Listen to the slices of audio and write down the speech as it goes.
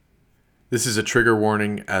This is a trigger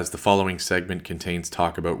warning as the following segment contains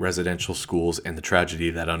talk about residential schools and the tragedy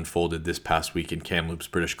that unfolded this past week in Kamloops,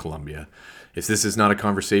 British Columbia. If this is not a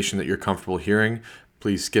conversation that you're comfortable hearing,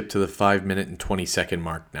 please skip to the 5 minute and 20-second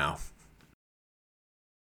mark now.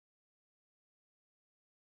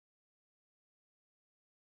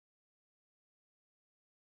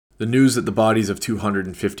 The news that the bodies of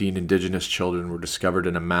 215 Indigenous children were discovered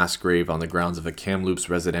in a mass grave on the grounds of a Kamloops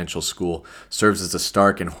residential school serves as a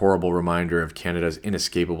stark and horrible reminder of Canada's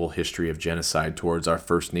inescapable history of genocide towards our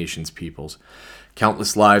First Nations peoples.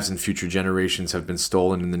 Countless lives and future generations have been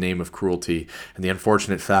stolen in the name of cruelty, and the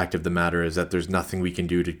unfortunate fact of the matter is that there's nothing we can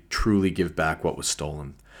do to truly give back what was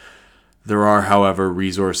stolen. There are, however,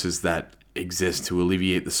 resources that exist to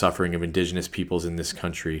alleviate the suffering of Indigenous peoples in this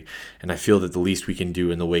country, and I feel that the least we can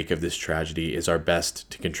do in the wake of this tragedy is our best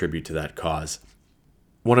to contribute to that cause.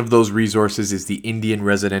 One of those resources is the Indian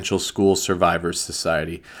Residential School Survivors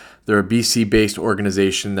Society. They're a BC based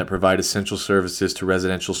organization that provide essential services to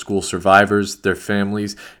residential school survivors, their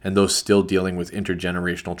families, and those still dealing with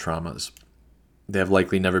intergenerational traumas. They have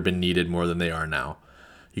likely never been needed more than they are now.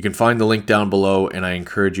 You can find the link down below, and I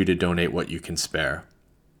encourage you to donate what you can spare.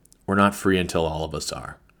 We're not free until all of us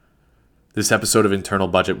are. This episode of Internal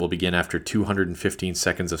Budget will begin after 215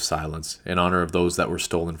 seconds of silence in honor of those that were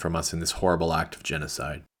stolen from us in this horrible act of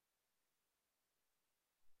genocide.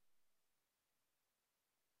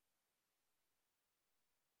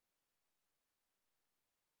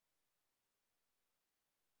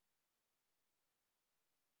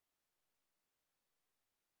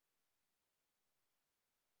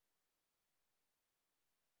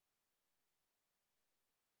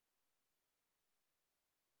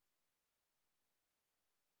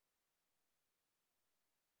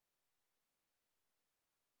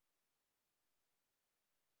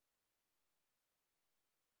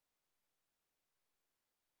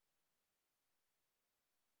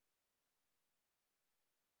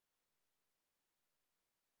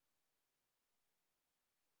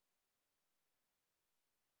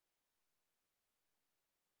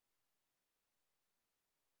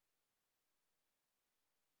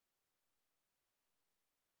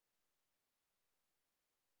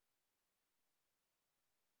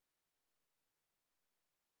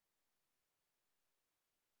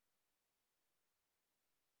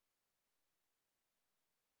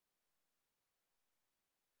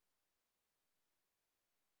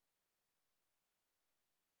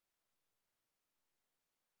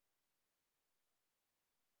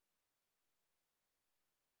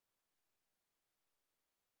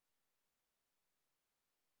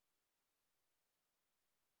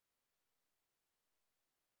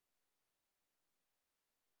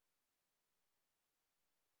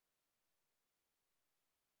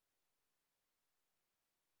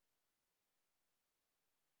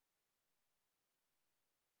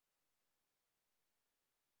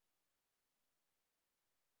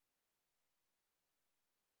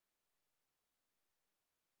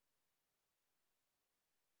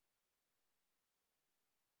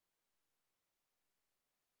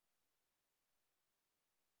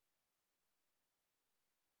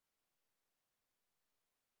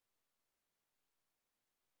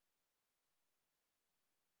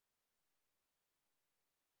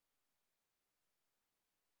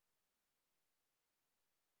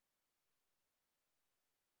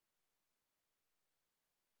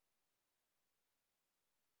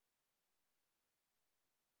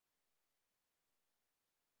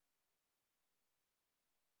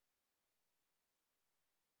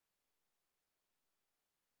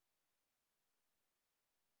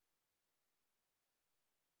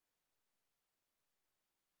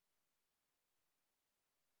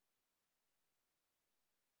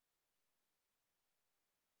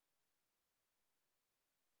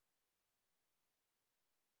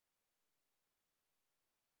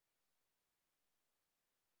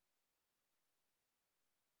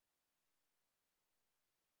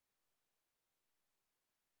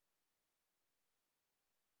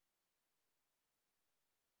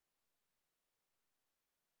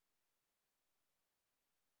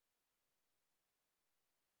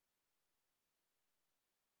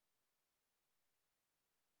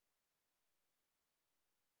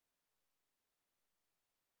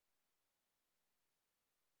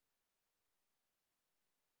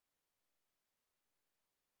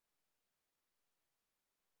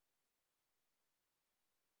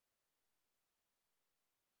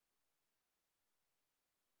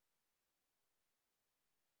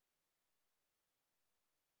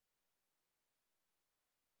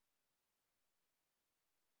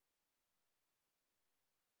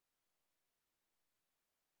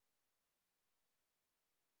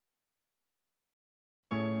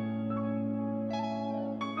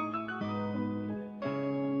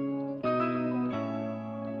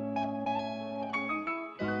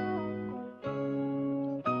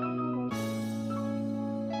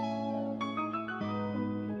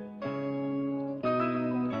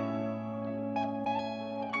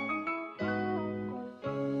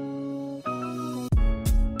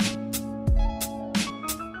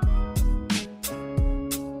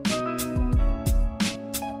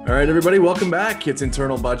 All right, everybody, welcome back. It's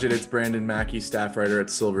Internal Budget. It's Brandon Mackey, staff writer at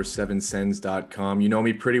silver7sens.com. You know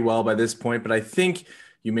me pretty well by this point, but I think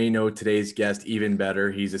you may know today's guest even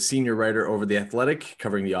better. He's a senior writer over The Athletic,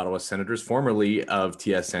 covering the Ottawa Senators, formerly of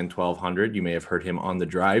TSN 1200. You may have heard him on The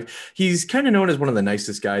Drive. He's kind of known as one of the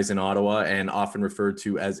nicest guys in Ottawa and often referred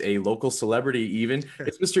to as a local celebrity even.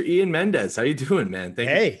 It's Mr. Ian Mendes. How you doing, man?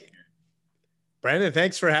 Thank you. Brandon,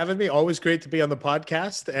 thanks for having me. Always great to be on the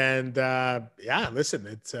podcast. And listen,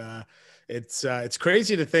 it's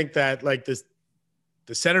crazy to think that like the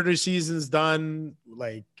Senator season's done.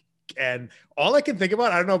 Like, and all I can think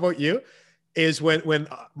about, I don't know about you, is when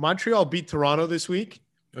Montreal beat Toronto this week.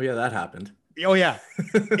 Oh yeah, that happened. Oh yeah,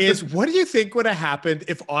 is what do you think would have happened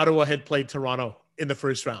if Ottawa had played Toronto in the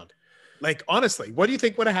first round? Like honestly, what do you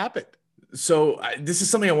think would have happened? So this is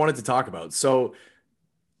something I wanted to talk about. So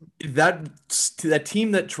that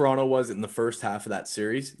team that Toronto was in the first half of that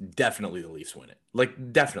series, definitely the Leafs win it.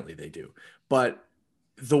 Like, definitely they do. But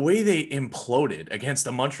the way they imploded against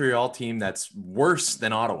a Montreal team that's worse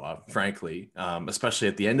than Ottawa, frankly, especially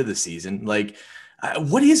at the end of the season, like,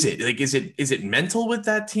 what is it? Like, is it mental with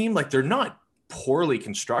that team? Like, they're not poorly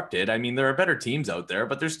constructed. I mean, there are better teams out there,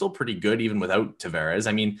 but they're still pretty good even without Tavares.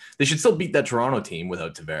 I mean, they should still beat that Toronto team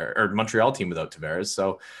without Tavares, or Montreal team without Tavares.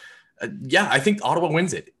 So, yeah, I think Ottawa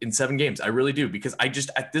wins it in 7 games. I really do, because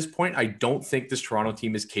at this point, I don't think this Toronto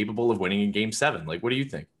team is capable of winning in Game 7. Like, what do you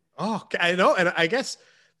think? Oh, I know. And I guess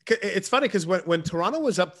it's funny because when Toronto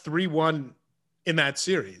was up 3-1 in that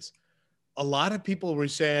series, a lot of people were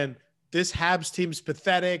saying this Habs team's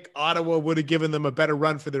pathetic. Ottawa would have given them a better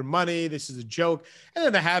run for their money. This is a joke. And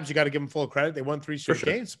then the Habs, you got to give them full credit. They won 3 straight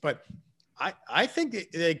games. But I think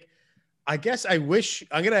like, I guess I wish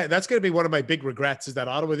that's going to be one of my big regrets is that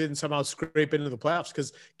Ottawa didn't somehow scrape into the playoffs.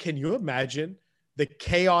 Because can you imagine the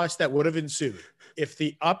chaos that would have ensued if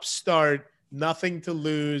the upstart, nothing to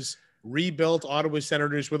lose, rebuilt Ottawa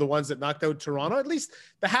Senators were the ones that knocked out Toronto? At least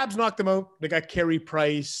the Habs knocked them out. They got Carey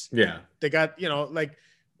Price. Yeah. They got, like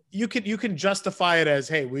you can justify it as,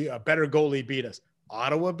 hey, a better goalie beat us.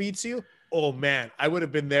 Ottawa beats you. Oh man, I would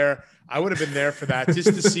have been there. I would have been there for that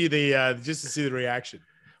just to see the reaction.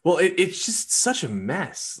 Well, it's just such a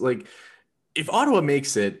mess. Like, if Ottawa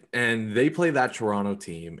makes it and they play that Toronto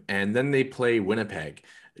team and then they play Winnipeg,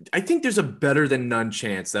 I think there's a better than none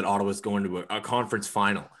chance that Ottawa's going to a conference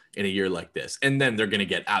final in a year like this. And then they're going to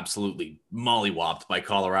get absolutely mollywopped by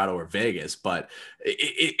Colorado or Vegas. But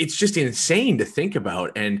it's just insane to think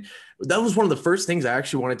about. And that was one of the first things I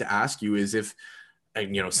actually wanted to ask you is if,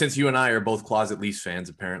 since you and I are both closet Leafs fans,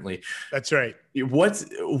 apparently. That's right. What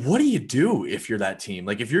do you do if you're that team?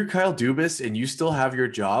 Like, if you're Kyle Dubas and you still have your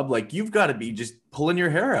job, like, you've got to be just pulling your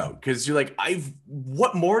hair out because you're like,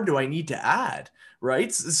 what more do I need to add?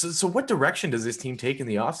 Right. So what direction does this team take in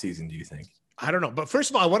the offseason, do you think? I don't know. But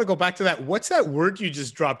first of all, I want to go back to that. What's that word you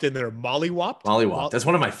just dropped in there? Mollywop? Mollywop. That's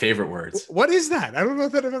one of my favorite words. What is that? I don't know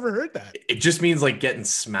that I've ever heard that. It just means like getting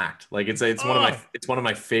smacked. Like it's one of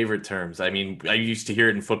my favorite terms. I mean, I used to hear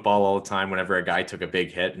it in football all the time whenever a guy took a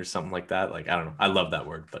big hit or something like that. Like, I don't know. I love that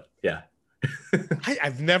word, but yeah.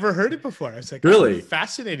 I've never heard it before. I was like, really I'm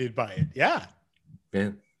fascinated by it. Yeah.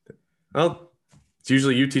 Man. Well, it's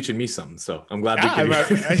usually you teaching me something, so I'm glad I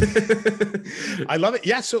love it.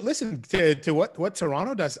 Yeah. So listen to what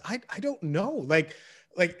Toronto does. I don't know. Like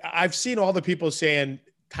I've seen all the people saying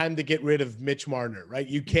time to get rid of Mitch Marner, right?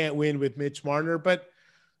 You can't win with Mitch Marner, but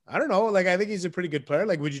I don't know. Like, I think he's a pretty good player.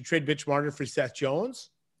 Like, would you trade Mitch Marner for Seth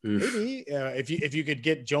Jones? Oof. Maybe if you could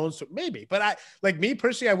get Jones, maybe. But me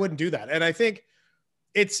personally, I wouldn't do that. And I think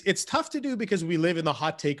it's tough to do because we live in the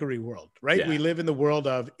hot takery world, right? Yeah. We live in the world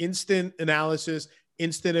of instant analysis,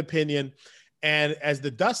 instant opinion. And as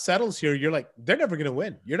the dust settles here, you're like, they're never going to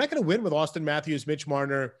win. You're not going to win with Austin Matthews, Mitch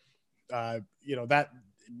Marner, that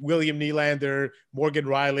William Nylander, Morgan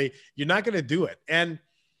Riley. You're not going to do it. And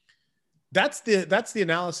that's the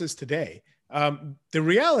analysis today. The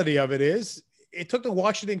reality of it is it took the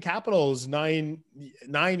Washington Capitals nine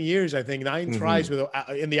years, I think, 9 tries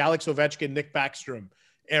in the Alex Ovechkin, Nick Backstrom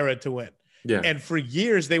era to win. Yeah. And for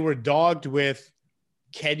years they were dogged with,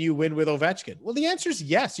 can you win with Ovechkin? Well, the answer is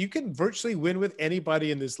yes. You can virtually win with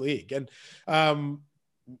anybody in this league. And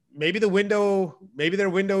maybe their window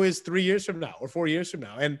is 3 years from now or 4 years from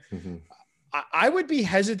now. And I would be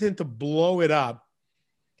hesitant to blow it up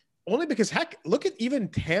only because, heck, look at even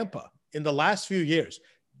Tampa in the last few years.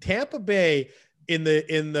 Tampa Bay in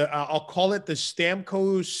the I'll call it the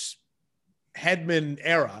Stamkos Hedman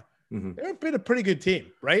era, they've been a pretty good team,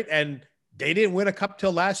 right? And They didn't win a cup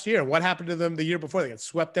till last year. What happened to them the year before? They got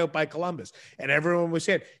swept out by Columbus. And everyone was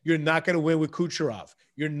saying, you're not going to win with Kucherov.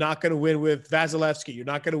 You're not going to win with Vasilevsky. You're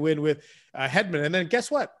not going to win with Hedman. And then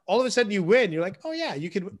guess what? All of a sudden you win. You're like, oh yeah, you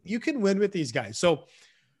can win with these guys. So,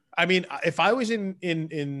 I mean, if I was in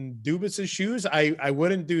Dubas's shoes, I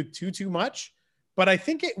wouldn't do too much. But I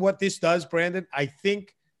think what this does, Brandon, I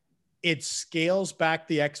think it scales back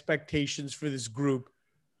the expectations for this group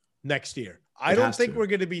next year. I don't think we're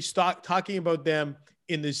going to be talking about them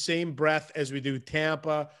in the same breath as we do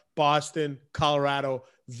Tampa, Boston, Colorado,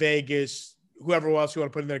 Vegas, whoever else you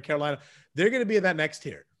want to put in there, Carolina. They're going to be in that next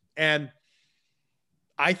tier. And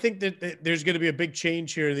I think that there's going to be a big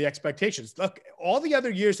change here in the expectations. Look, all the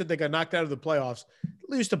other years that they got knocked out of the playoffs,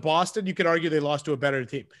 lose to Boston, you could argue they lost to a better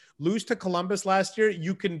team. Lose to Columbus last year,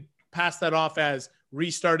 you can pass that off as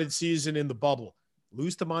restarted season in the bubble.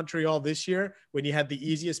 Lose to Montreal this year when you had the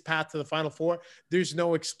easiest path to the Final Four, there's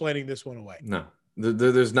no explaining this one away. No,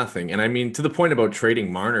 there's nothing. And I mean, to the point about trading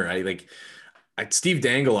Marner, Steve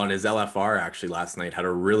Dangle on his LFR actually last night had a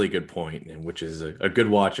really good point, and which is a good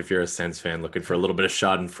watch if you're a Sens fan looking for a little bit of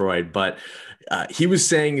Schadenfreude. But he was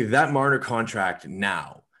saying that Marner contract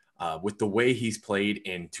now, with the way he's played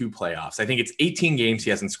in 2 playoffs, I think it's 18 games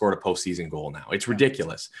he hasn't scored a postseason goal now. It's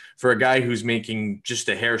ridiculous for a guy who's making just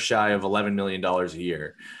a hair shy of $11 million a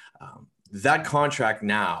year. That contract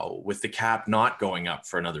now, with the cap not going up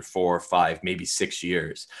for another 4 or 5, maybe 6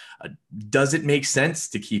 years, does it make sense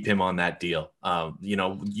to keep him on that deal?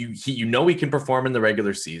 He can perform in the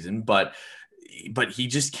regular season, but he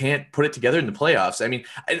just can't put it together in the playoffs. I mean,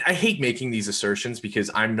 I hate making these assertions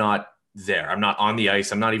because I'm not there. I'm not on the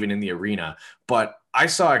ice. I'm not even in the arena. But I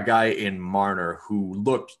saw a guy in Marner who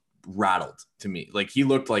looked rattled to me. Like, he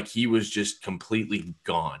looked like he was just completely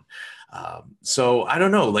gone. So I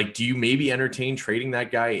don't know, like, do you maybe entertain trading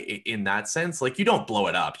that guy in that sense? Like, you don't blow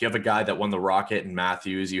it up. You have a guy that won the Rocket and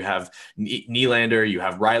Matthews. You have Nylander. You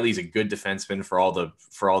have Riley's a good defenseman for all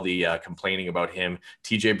the complaining about him.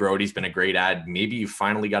 TJ Brody's been a great ad. Maybe you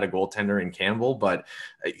finally got a goaltender in Campbell, but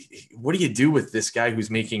what do you do with this guy who's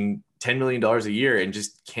making $10 million a year and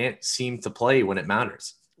just can't seem to play when it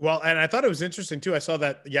matters? Well, and I thought it was interesting too. I saw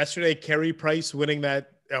that yesterday, Carey Price winning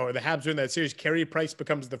that, or the Habs win that series. Carey Price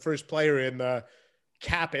becomes the first player in the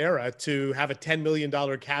cap era to have a $10 million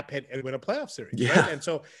cap hit and win a playoff series. Yeah. Right?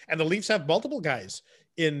 And the Leafs have multiple guys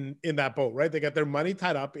in that boat, right? They got their money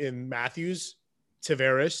tied up in Matthews,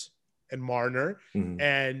 Tavares, and Marner. Mm-hmm.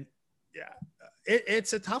 And yeah,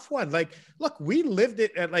 it's a tough one. Like, look, we lived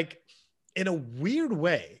it at, like, in a weird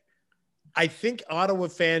way. I think Ottawa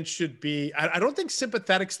fans should be, I don't think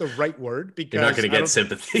sympathetic's the right word, because you're not going to get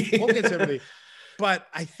sympathy. Won't get sympathy. But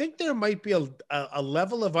I think there might be a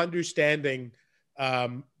level of understanding.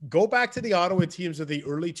 Go back to the Ottawa teams of the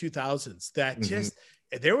early 2000s that just,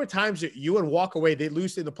 there were times that you would walk away, they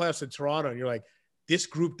lose in the playoffs in Toronto, and you're like, this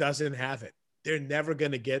group doesn't have it. You're never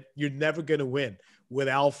going to win with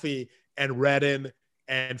Alfie and Redden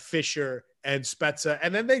and Fisher and Spezza.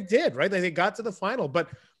 And then they did, right? They got to the final. But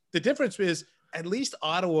the difference is, at least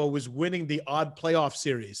Ottawa was winning the odd playoff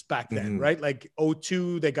series back then, right? Like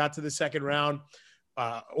 2002, they got to the second round.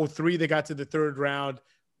 2003, they got to the third round.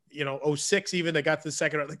 2006, even they got to the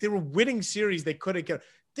second round. Like, they were winning series they couldn't get.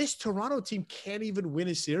 This Toronto team can't even win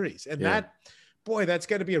a series. And that's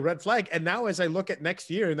going to be a red flag. And now, as I look at next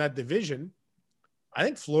year in that division, I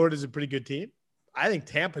think Florida's a pretty good team. I think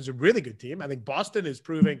Tampa's a really good team. I think Boston is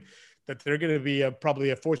proving that they're going to be probably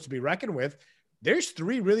a force to be reckoned with. There's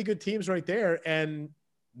 3 really good teams right there. And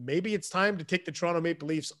maybe it's time to take the Toronto Maple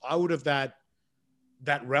Leafs out of that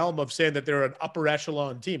realm of saying that they're an upper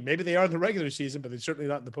echelon team. Maybe they are in the regular season, but they're certainly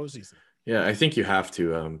not in the postseason. Yeah, I think you have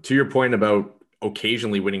to. To your point about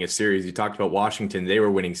occasionally winning a series, you talked about Washington. They were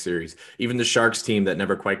winning series. Even the Sharks team that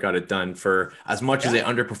never quite got it done, for as much as they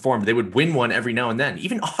underperformed, they would win one every now and then.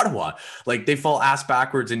 Even Ottawa, like, they fall ass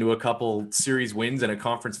backwards into a couple series wins and a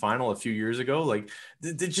conference final a few years ago. Like,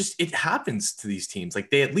 it happens to these teams. Like,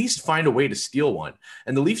 they at least find a way to steal one,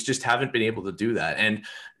 and the Leafs just haven't been able to do that. And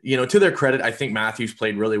to their credit, I think Matthews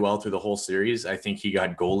played really well through the whole series. I think he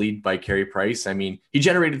got goalied by Carey Price. I mean, he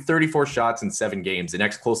generated 34 shots in 7 games. The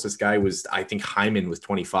next closest guy was, I think, Hyman with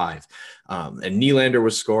 25. And Nylander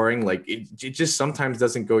was scoring. Like, it just sometimes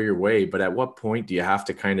doesn't go your way. But at what point do you have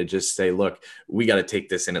to kind of just say, look, we got to take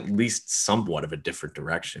this in at least somewhat of a different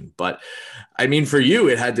direction? But I mean, for you,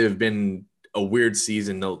 it had to have been a weird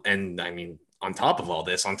season. And I mean, on top of all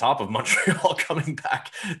this, on top of Montreal coming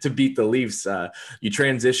back to beat the Leafs, you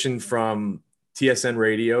transitioned from TSN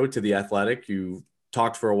radio to The Athletic. You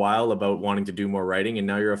talked for a while about wanting to do more writing, and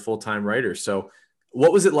now you're a full-time writer. So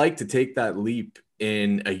what was it like to take that leap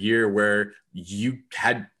in a year where you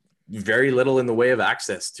had very little in the way of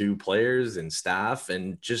access to players and staff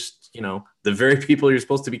and just, the very people you're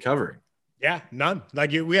supposed to be covering. Yeah, none.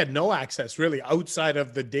 Like we had no access really outside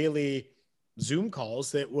of the daily Zoom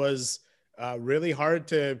calls. It was really hard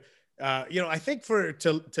to, I think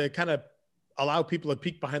to kind of allow people to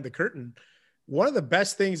peek behind the curtain. One of the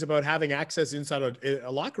best things about having access inside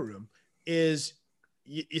a locker room is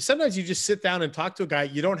sometimes you just sit down and talk to a guy.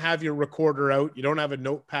 You don't have your recorder out. You don't have a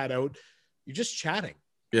notepad out. You're just chatting.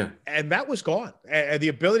 Yeah. And that was gone. And the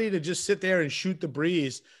ability to just sit there and shoot the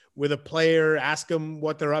breeze with a player, ask them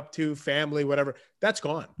what they're up to, family, whatever, that's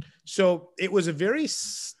gone. So it was a very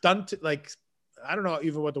stunted, like, I don't know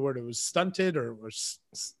even what the word, it was stunted or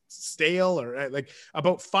stale or like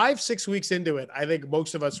about 5-6 weeks into it. I think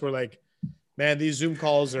most of us were like, man, these Zoom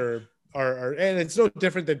calls are, and it's no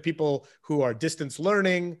different than people who are distance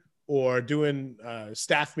learning or doing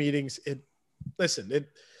staff meetings.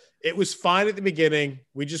 It was fine at the beginning.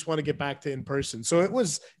 We just want to get back to in person. So it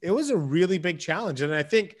was a really big challenge. And I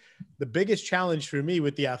think the biggest challenge for me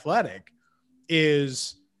with The Athletic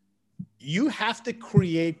is you have to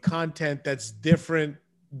create content that's different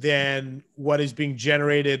than what is being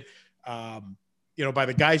generated, by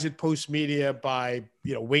the guys at Post Media, by,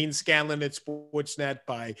 Wayne Scanlon at Sportsnet,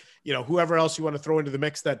 by, whoever else you want to throw into the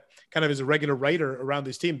mix that kind of is a regular writer around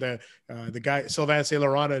this team, the guy, Sylvain Saint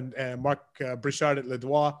Laurent and Marc Brichard at Le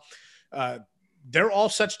Devoir. They're all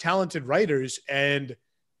such talented writers. And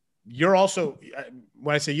you're also,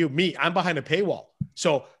 when I say you, me, I'm behind a paywall.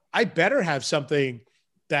 So I better have something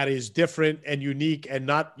that is different and unique and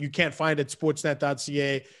you can't find at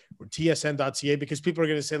sportsnet.ca or tsn.ca because people are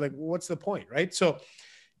going to say like, well, what's the point? Right. So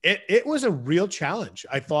it was a real challenge.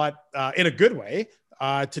 I thought in a good way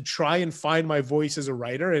to try and find my voice as a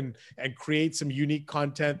writer and create some unique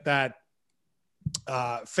content that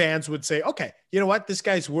fans would say, okay, you know what, this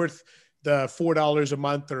guy's worth the $4 a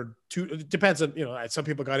month or $2. It depends on, some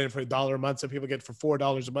people got in for $1 a month. Some people get for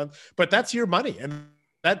 $4 a month, but that's your money. And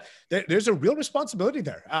that there's a real responsibility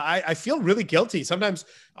there. I feel really guilty sometimes.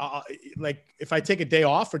 Like if I take a day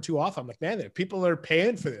off or 2 off, I'm like, man, people are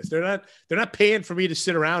paying for this. They're not paying for me to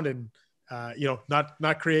sit around and,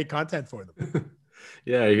 not create content for them.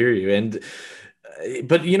 Yeah, I hear you. And,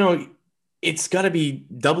 but it's got to be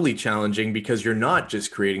doubly challenging because you're not just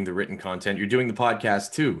creating the written content, you're doing the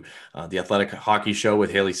podcast too. The Athletic Hockey Show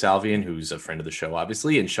with Haley Salvian, who's a friend of the show,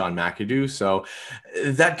 obviously, and Sean McAdoo. So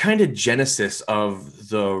that kind of genesis of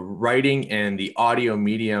the writing and the audio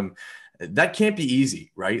medium, that can't be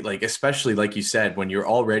easy, right? Like, especially like you said, when you're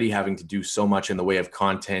already having to do so much in the way of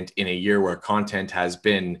content in a year where content has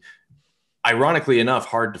been, ironically enough,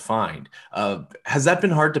 hard to find. Has that been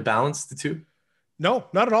hard to balance the two? No,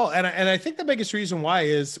 not at all. And I think the biggest reason why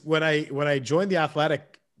is when I joined The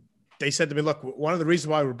Athletic, they said to me, look, one of the reasons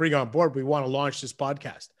why we're bringing on board, we want to launch this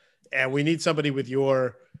podcast and we need somebody with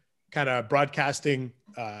your kind of broadcasting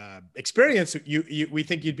experience. We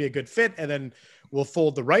think you'd be a good fit, and then we'll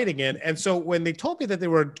fold the writing in. And so when they told me that they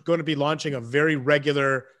were going to be launching a very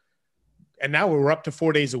regular, and now we're up to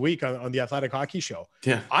 4 days a week on the Athletic Hockey Show.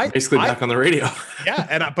 Yeah. Basically back on the radio.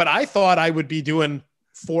 Yeah. But I thought I would be doing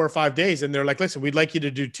 4 or 5 days. And they're like, listen, we'd like you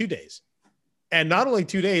to do 2 days. And not only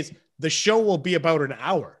 2 days, the show will be about an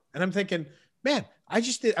hour. And I'm thinking, man, I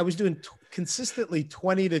was doing consistently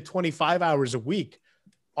 20 to 25 hours a week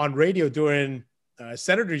on radio during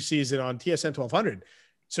Senators season on TSN 1200.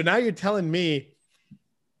 So now you're telling me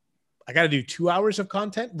I got to do 2 hours of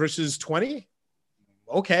content versus 20.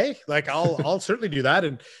 Okay. Like I'll certainly do that.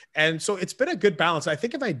 And so it's been a good balance. I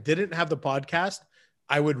think if I didn't have the podcast,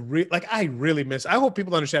 I would I really miss, I hope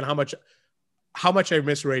people understand how much I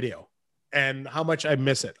miss radio and how much I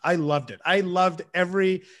miss it. I loved it. I loved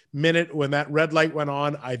every minute when that red light went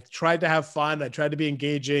on. I tried to have fun. I tried to be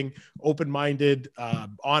engaging, open-minded,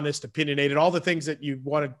 honest, opinionated, all the things that you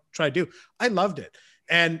want to try to do. I loved it.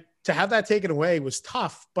 And to have that taken away was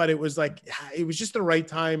tough, but it was just the right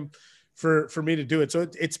time for me to do it. So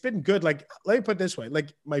it's been good. Like, let me put it this way.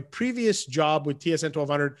 Like my previous job with TSN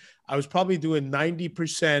 1200, I was probably doing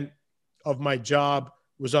 90% of my job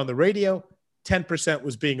was on the radio. 10%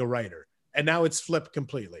 was being a writer. And now it's flipped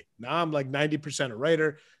completely. Now I'm like 90% a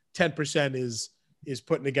writer. 10% is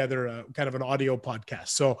putting together a kind of an audio podcast.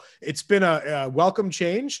 So it's been a welcome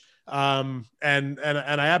change. And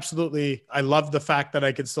I love the fact that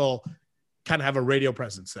I can still kind of have a radio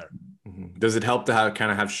presence there. Mm-hmm. Does it help to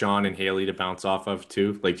have Sean and Haley to bounce off of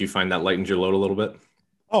too? Like, do you find that lightens your load a little bit?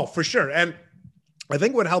 Oh, for sure. And I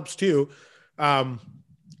think what helps too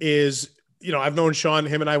is, I've known Sean,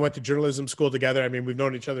 him and I went to journalism school together. I mean, we've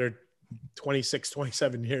known each other 26,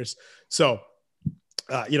 27 years. So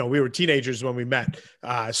we were teenagers when we met.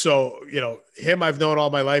 So, him I've known all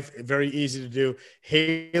my life, very easy to do.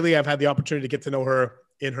 Haley, I've had the opportunity to get to know her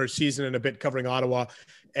in her season and a bit covering Ottawa,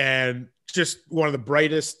 and just one of the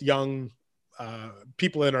brightest young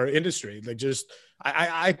people in our industry. Like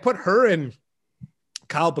I put her and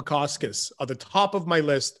Kyle Bukauskas on the top of my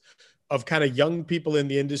list of kind of young people in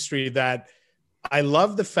the industry that I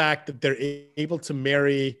love the fact that they're able to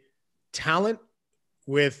marry talent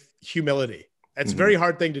with humility. It's a very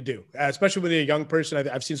hard thing to do, especially when you're a young person.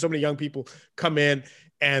 I've seen so many young people come in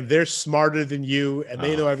and they're smarter than you and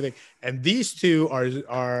they know everything. And these two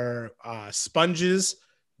are sponges.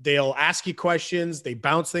 They'll ask you questions. They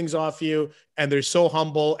bounce things off you and they're so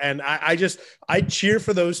humble. And I cheer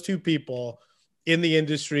for those two people in the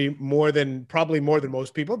industry probably more than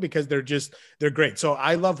most people, because they're great. So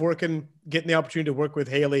I love getting the opportunity to work with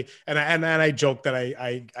Haley. And I joke that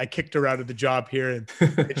I kicked her out of the job here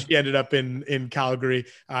and she ended up in Calgary.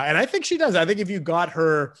 And I think she does. I think if you got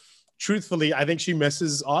her, truthfully, I think she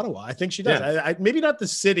misses Ottawa. I think she does. Yeah. Maybe not the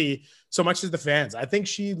city so much as the fans. I think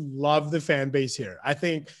she loved the fan base here. I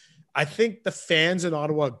think the fans in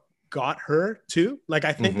Ottawa got her too. Like,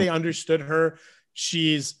 I think they understood her.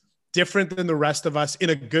 She's different than the rest of us in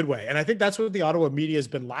a good way. And I think that's what the Ottawa media has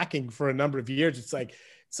been lacking for a number of years. It's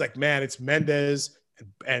like, man, it's Mendes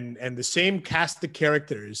and the same cast of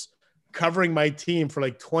characters covering my team for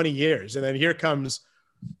like 20 years. And then here comes,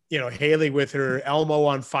 Haley with her Elmo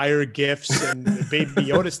on fire gifts and the Baby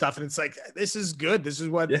Yoda stuff. And it's like, this is good. This is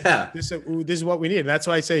what, this is what we need. And that's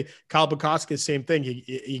why I say Kyle Bukauskas, same thing.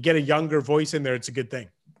 You get a younger voice in there. It's a good thing.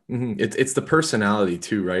 It's the personality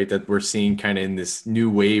too, right? That we're seeing kind of in this new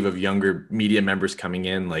wave of younger media members coming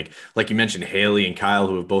in, like you mentioned, Haley and Kyle,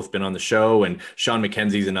 who have both been on the show, and Sean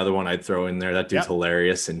McKenzie's another one I'd throw in there. That dude's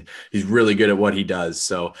hilarious and he's really good at what he does.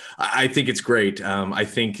 So I think it's great. I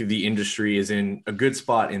think the industry is in a good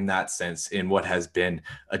spot in that sense, in what has been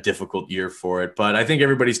a difficult year for it. But I think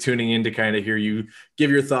everybody's tuning in to kind of hear you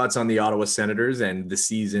give your thoughts on the Ottawa Senators and the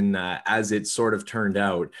season as it sort of turned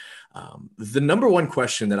out. The number one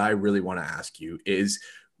question that I really want to ask you is,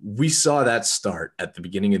 we saw that start at the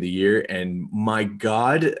beginning of the year, and my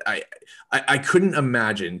God, I couldn't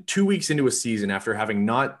imagine 2 weeks into a season, after having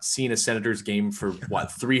not seen a Senators game for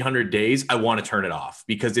 300 days, I want to turn it off,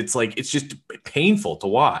 because it's just painful to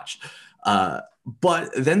watch. But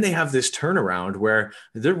then they have this turnaround where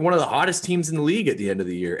they're one of the hottest teams in the league at the end of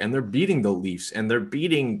the year, and they're beating the Leafs and they're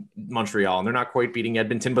beating Montreal, and they're not quite beating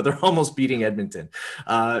Edmonton, but they're almost beating Edmonton.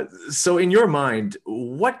 So in your mind,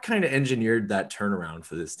 what kind of engineered that turnaround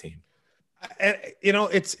for this team?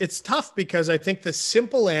 It's tough, because I think the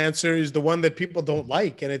simple answer is the one that people don't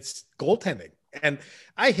like, and it's goaltending. And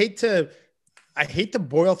I hate to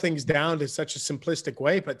boil things down to such a simplistic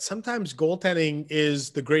way, but sometimes goaltending is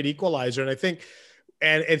the great equalizer. And I think,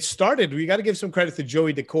 and it started, we got to give some credit to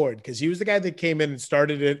Joey Decord, because he was the guy that came in and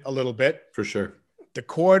started it a little bit. For sure.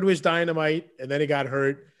 Decord was dynamite, and then he got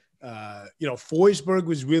hurt. Forsberg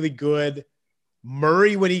was really good.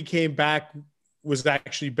 Murray, when he came back, was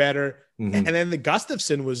actually better. And then the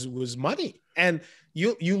Gustafsson was money. And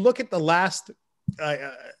you look at the last,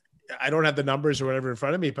 I don't have the numbers or whatever in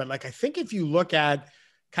front of me, but I think if you look at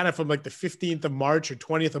kind of from the 15th of March or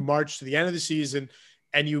 20th of March to the end of the season,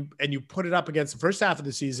 and you put it up against the first half of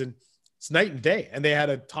the season, it's night and day. And they had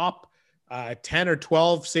a top 10 or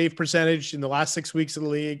 12 save percentage in the last 6 weeks of the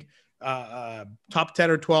league, top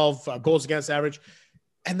 10 or 12 goals against average.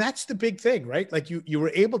 And that's the big thing, right? You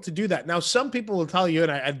were able to do that. Now, some people will tell you,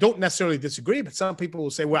 and I don't necessarily disagree, but some people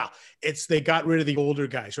will say, well, they got rid of the older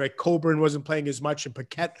guys, right? Coburn wasn't playing as much, and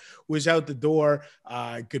Paquette was out the door.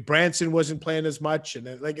 Goodbranson wasn't playing as much.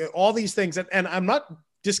 And all these things. And I'm not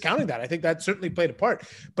discounting that. I think that certainly played a part.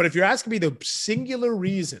 But if you're asking me the singular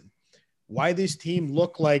reason why this team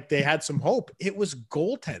looked like they had some hope, it was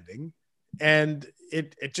goaltending. And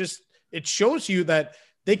it shows you that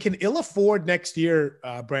they can ill afford next year,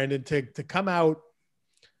 Brandon, to come out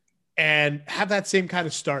and have that same kind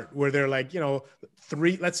of start where they're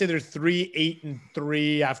let's say they're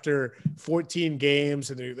 3-8-3 after 14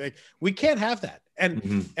 games. And they're we can't have that.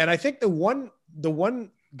 And I think the one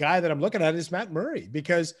guy that I'm looking at is Matt Murray,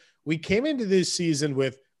 because we came into this season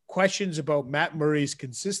with questions about Matt Murray's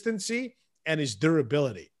consistency and his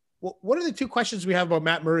durability. Well, what are the two questions we have about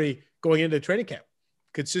Matt Murray going into training camp?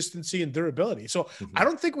 Consistency and durability. So I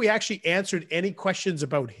don't think we actually answered any questions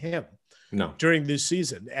about him during this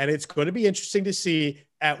season. And it's going to be interesting to see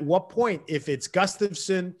at what point, if it's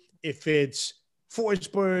Gustafsson, if it's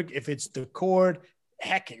Forsberg, if it's Decord,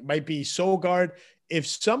 heck, it might be Sogard. If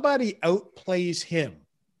somebody outplays him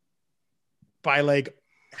by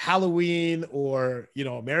Halloween or,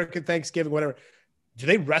 American Thanksgiving, whatever, Do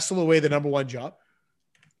they wrestle away the number one job?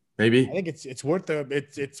 I Maybe. think it's worth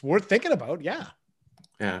thinking about. Yeah.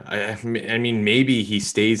 Yeah, I mean, maybe he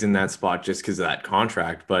stays in that spot just because of that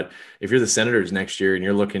contract. But if you're the Senators next year and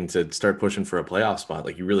you're looking to start pushing for a playoff spot,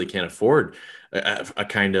 like you really can't afford a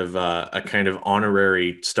kind of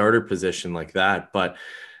honorary starter position like that. But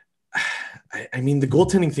I mean, the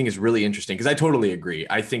goaltending thing is really interesting because I totally agree.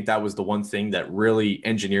 I think that was the one thing that really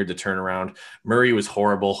engineered the turnaround. Murray was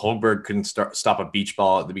horrible. Holmberg couldn't stop a beach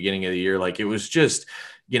ball at the beginning of the year. Like it was just,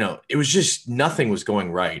 it was just nothing was going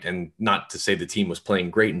right. And not to say the team was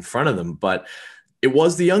playing great in front of them, but it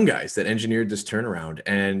was the young guys that engineered this turnaround.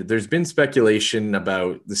 And there's been speculation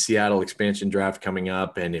about the Seattle expansion draft coming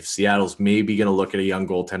up. And if Seattle's maybe going to look at a young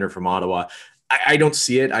goaltender from Ottawa, I don't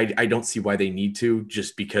see it. I don't see why they need to,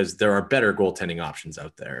 just because there are better goaltending options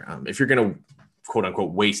out there. If you're going to quote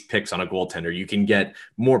unquote waste picks on a goaltender, you can get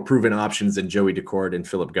more proven options than Joey Decord and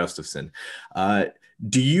Philip Gustafson.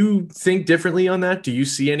 Do you think differently on that? Do you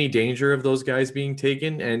see any danger of those guys being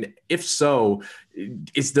taken? And if so,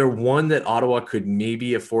 is there one that Ottawa could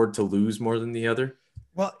maybe afford to lose more than the other?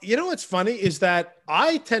 Well, what's funny is that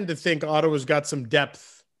I tend to think Ottawa's got some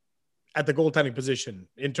depth at the goaltending position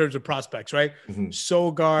in terms of prospects, right? Mm-hmm.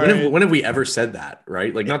 Sogard. When have we ever said that,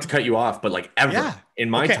 right? Like, not to cut you off, but like ever in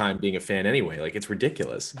my Okay. time being a fan anyway, like it's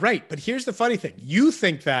ridiculous. Right. But here's the funny thing. You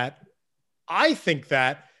think that, I think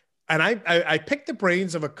that, and I picked the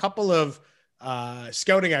brains of a couple of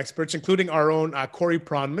scouting experts, including our own Corey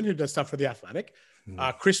Pronman, who does stuff for The Athletic,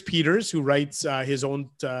 Chris Peters, who writes his own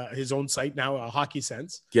site now, Hockey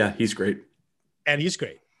Sense. Yeah, he's great. And he's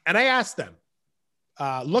great. And I asked them,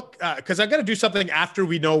 look, because I got to do something after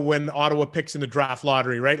we know when Ottawa picks in the draft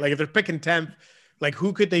lottery, right? Like if they're picking 10th, like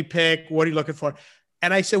who could they pick? What are you looking for?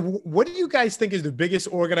 And I said, what do you guys think is the biggest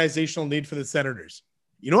organizational need for the Senators?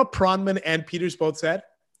 You know what Pronman and Peters both said?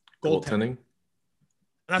 Goaltending.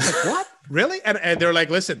 And I was like, what? Really? And they're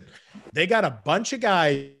like, listen, they got a bunch of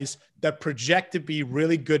guys that project to be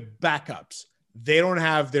really good backups. They don't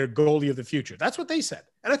have their goalie of the future. That's what they said.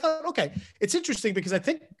 And I thought, okay, it's interesting because I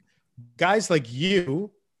think guys like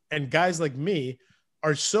you and guys like me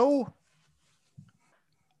are so,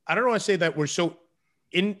 I don't want to say that we're so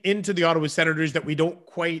into the Ottawa Senators that we don't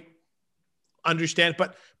quite understand,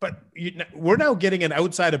 but we're now getting an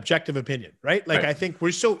outside objective opinion, right? Like, right. I think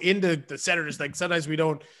we're so into the Senators, like sometimes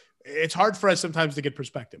it's hard for us sometimes to get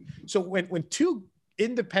perspective. So when two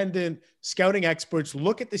independent scouting experts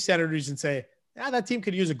look at the Senators and say, that team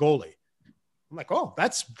could use a goalie, I'm like, oh,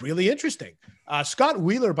 that's really interesting. Scott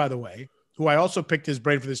Wheeler, by the way, who I also picked his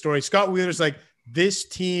brain for the story. Scott Wheeler's like, this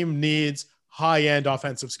team needs high-end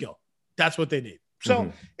offensive skill. That's what they need.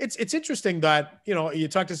 So it's interesting that, you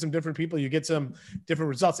talk to some different people, you get some different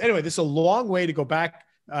results. Anyway, this is a long way to go back,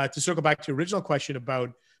 to circle back to your original question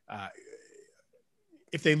about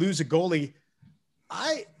if they lose a goalie.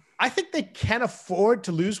 I think they can afford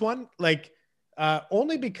to lose one, like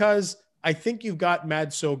only because I think you've got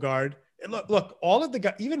Mads Sogard. Look, all of the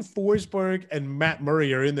guys, even Forsberg and Matt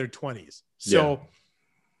Murray are in their 20s. So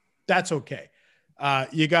that's okay.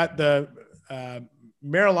 You got the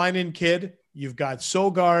Marylainen kid. You've got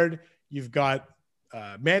Sogard. You've got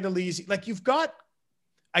Mendes. Like you've got,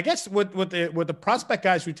 I guess what the prospect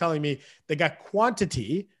guys were telling me, they got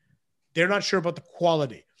quantity. They're not sure about the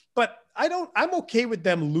quality. But I'm okay with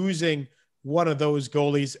them losing one of those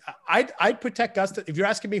goalies. I'd protect Gustafson. If you're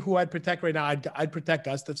asking me who I'd protect right now, I'd protect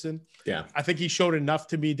Gustafson. Yeah. I think he showed enough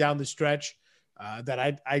to me down the stretch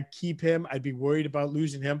that I'd keep him. I'd be worried about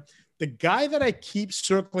losing him. The guy that I keep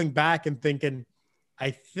circling back and thinking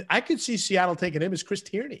I could see Seattle taking him is Chris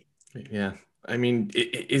Tierney. Yeah. I mean,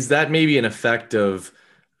 is that maybe an effect of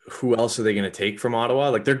who else are they going to take from Ottawa?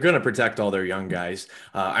 Like they're going to protect all their young guys.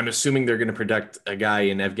 I'm assuming they're going to protect a guy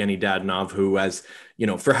in Evgeny Dadonov, who has,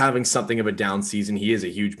 for having something of a down season, he is a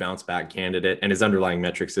huge bounce back candidate and his underlying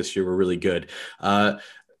metrics this year were really good.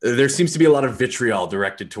 There seems to be a lot of vitriol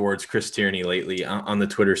directed towards Chris Tierney lately on the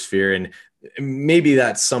Twitter sphere. And maybe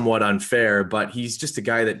that's somewhat unfair, but he's just a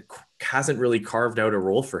guy that hasn't really carved out a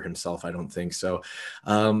role for himself, I don't think so.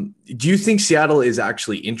 Do you think Seattle is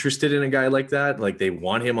actually interested in a guy like that? Like they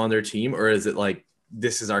want him on their team, or is it like,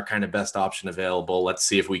 this is our kind of best option available? Let's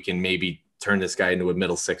see if we can maybe turn this guy into a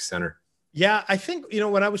middle six center. Yeah, I think,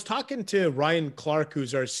 when I was talking to Ryan Clark,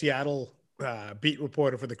 who's our Seattle beat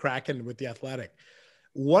reporter for the Kraken with The Athletic,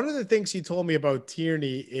 one of the things he told me about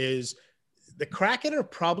Tierney is the Kraken are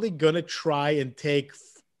probably going to try and take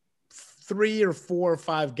 3 or 4 or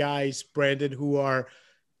 5 guys, Brandon, who are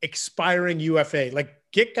expiring UFA. Like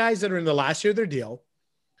get guys that are in the last year of their deal,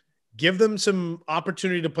 give them some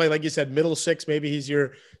opportunity to play, like you said, middle six, maybe he's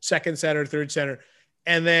your second center, third center,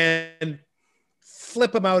 and then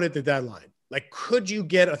flip him out at the deadline. Like, could you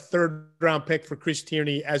get a third round pick for Chris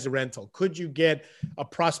Tierney as a rental? Could you get a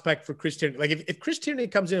prospect for Chris Tierney? Like, if Chris Tierney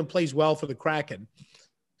comes in and plays well for the Kraken,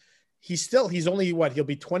 he's only what? He'll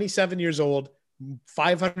be 27 years old,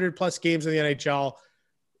 500 plus games in the NHL.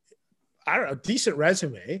 I don't know, decent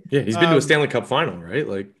resume. Yeah, he's been to a Stanley Cup final, right?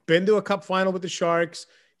 Like, been to a cup final with the Sharks.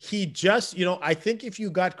 He just, I think if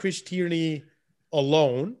you got Chris Tierney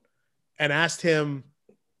alone and asked him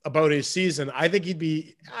about his season, I think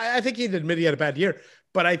he'd admit he had a bad year,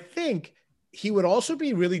 but I think he would also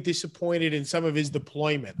be really disappointed in some of his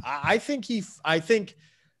deployment. I think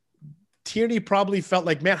Tierney probably felt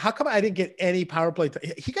like, man, how come I didn't get any power play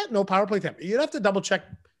time? He got no power play time. You'd have to double check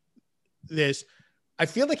this. I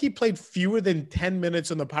feel like he played fewer than 10 minutes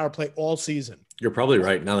on the power play all season. You're probably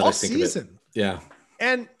right. Now that I think of it. Yeah.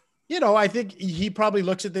 And, I think he probably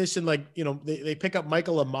looks at this and they pick up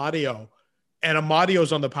Michael Amadio, and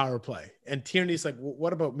Amadio's on the power play. And Tierney's like, well,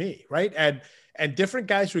 what about me? Right. And different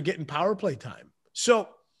guys were getting power play time. So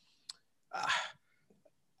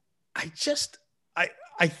I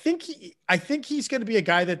think he's going to be a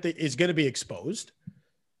guy that is going to be exposed.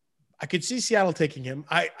 I could see Seattle taking him.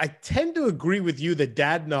 I tend to agree with you that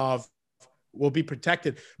Dadonov will be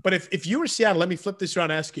protected. But if you were Seattle, let me flip this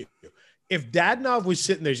around and ask you. If Dadonov was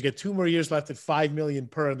sitting there, he's got 2 more years left at $5 million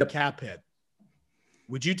per in the cap hit,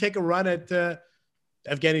 would you take a run at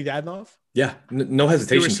Evgeny Dadonov? Yeah, no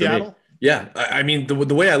hesitation for Seattle? me. Yeah, I mean, the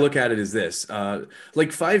way I look at it is this: like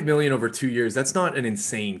 $5 million over 2 years. That's not an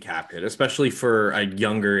insane cap hit, especially for a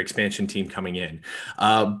younger expansion team coming in.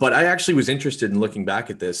 But I actually was interested in looking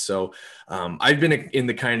back at this. So I've been in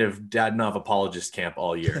the kind of Dadonov apologist camp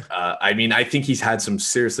all year. I mean, I think he's had some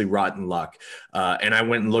seriously rotten luck. And I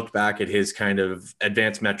went and looked back at his kind of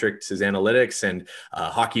advanced metrics, his analytics, and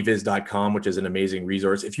hockeyviz.com, which is an amazing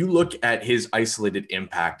resource. If you look at his isolated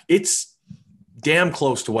impact, it's damn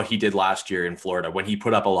close to what he did last year in Florida when he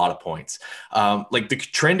put up a lot of points. Like, the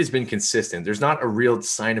trend has been consistent. There's not a real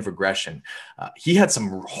sign of regression. He had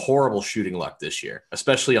some horrible shooting luck this year,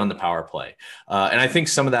 especially on the power play. And I think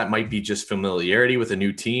some of that might be just familiarity with a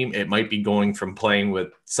new team. It might be going from playing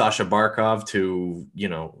with Sasha Barkov to,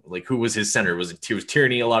 like, who was his center? Was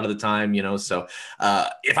Tierney a lot of the time, So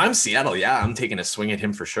if I'm Seattle, yeah, I'm taking a swing at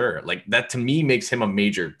him for sure. Like, that to me makes him a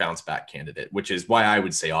major bounce back candidate, which is why I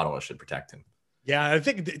would say Ottawa should protect him. Yeah, I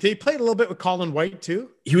think they played a little bit with Colin White too.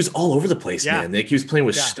 He was all over the place, man. Like, he was playing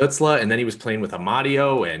with Stützle, and then he was playing with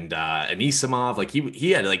Amadio and Anisimov. Like,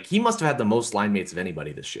 he must have had the most line mates of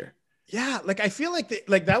anybody this year. Yeah, like, I feel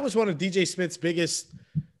like that was one of DJ Smith's biggest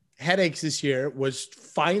headaches this year, was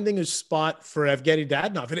finding a spot for Evgeny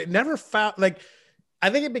Dadonov, and it never found. Like, I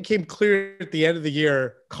think it became clear at the end of the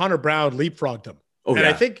year, Connor Brown leapfrogged him. Oh, and yeah.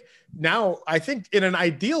 I think in an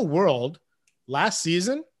ideal world, last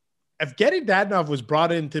season, Evgeny Dadonov was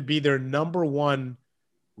brought in to be their number one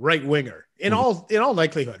right winger in all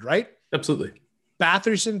likelihood, right? Absolutely.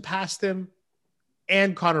 Batherson passed him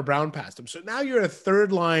and Connor Brown passed him. So now you're a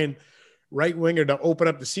third line right winger to open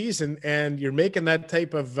up the season, and you're making that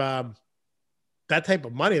type of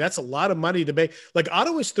money. That's a lot of money to make. Like,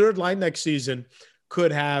 Ottawa's third line next season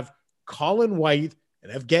could have Colin White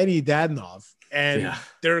and Evgeny Dadonov, and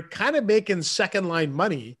they're kind of making second line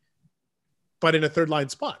money, but in a third line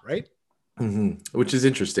spot, right? Mm-hmm. Which is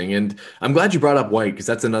interesting. And I'm glad you brought up White, because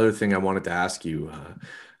that's another thing I wanted to ask you.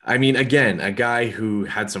 I mean, again, a guy who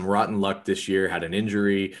had some rotten luck this year, had an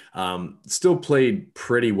injury, still played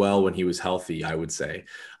pretty well when he was healthy, I would say.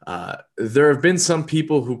 There have been some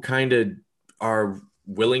people who kind of are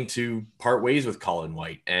willing to part ways with Colin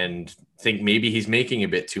White and think maybe he's making a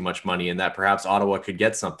bit too much money and that perhaps Ottawa could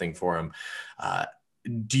get something for him.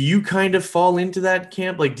 Do you kind of fall into that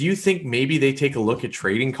camp? Like, do you think maybe they take a look at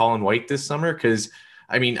trading Colin White this summer? Because,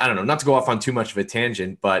 I mean, I don't know, not to go off on too much of a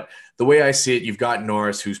tangent, but the way I see it, you've got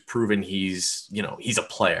Norris, who's proven he's a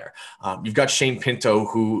player. You've got Shane Pinto,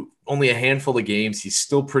 who only a handful of games, he's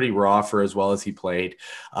still pretty raw for as well as he played.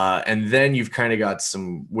 And then you've kind of got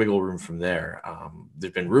some wiggle room from there.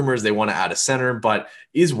 There's been rumors they want to add a center, but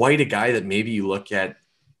is White a guy that maybe you look at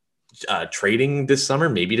trading this summer,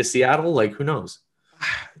 maybe to Seattle? Like, who knows?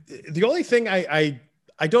 The only thing I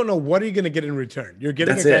don't know, what are you going to get in return? You're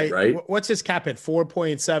getting a guy, right? What's his cap at?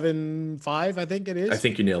 4.75, I think it is. I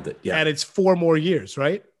think you nailed it. Yeah. And it's 4 more years,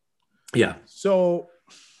 right? Yeah. So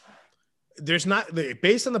there's not,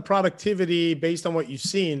 based on the productivity, based on what you've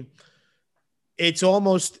seen, it's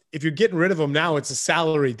almost, if you're getting rid of him now, it's a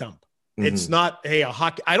salary dump. Mm-hmm. It's not, hey,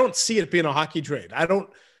 I don't see it being a hockey trade.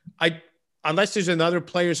 Unless there's another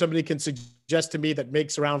player somebody can suggest to me that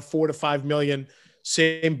makes around 4 to 5 million,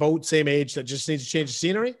 same boat, same age, that just needs to change the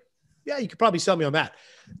scenery. Yeah, you could probably sell me on that.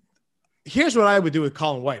 here's what I would do with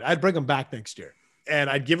Colin White. I'd bring him back next year and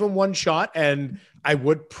I'd give him one shot, and I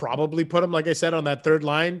would probably put him, like I said, on that third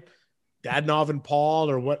line, Dadonov and Paul,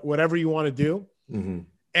 or whatever you want to do. Mm-hmm.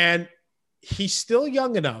 And he's still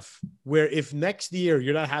young enough where if next year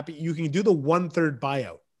you're not happy, you can do the 1/3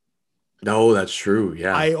 buyout. No, that's true.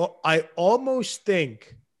 Yeah. I almost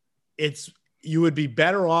think you would be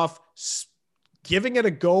better off giving it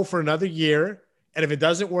a go for another year. And if it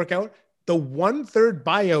doesn't work out, the 1/3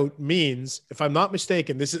 buyout means, if I'm not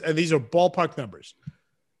mistaken, these are ballpark numbers.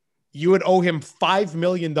 You would owe him $5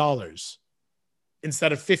 million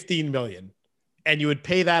instead of $15 million. And you would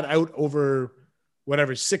pay that out over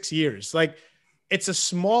whatever, 6 years. Like, it's a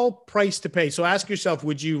small price to pay. So ask yourself,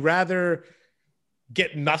 would you rather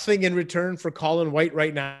get nothing in return for Colin White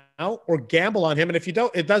right now, or gamble on him? And if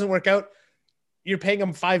it doesn't work out, you're paying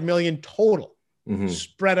him $5 million total,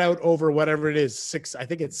 spread out over whatever it is, I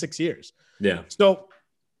think it's 6 years. Yeah. So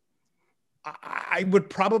I would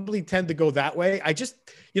probably tend to go that way. I just,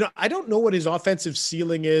 I don't know what his offensive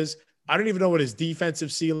ceiling is. I don't even know what his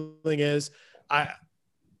defensive ceiling is.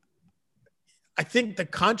 I think the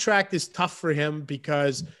contract is tough for him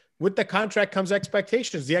because with the contract comes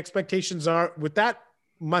expectations. The expectations are, with that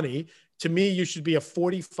money, to me, you should be a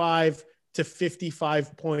 45 to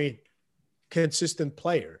 55 point consistent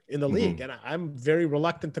player in the league. And I'm very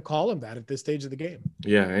reluctant to call him that at this stage of the game.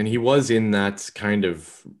 Yeah. And he was in that kind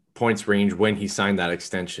of points range when he signed that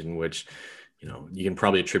extension, which, you can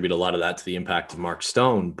probably attribute a lot of that to the impact of Mark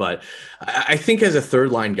Stone. But I think as a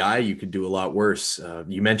third line guy, you could do a lot worse.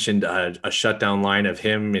 You mentioned a shutdown line of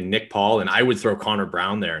him and Nick Paul, and I would throw Connor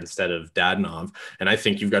Brown there instead of Dadonov. And I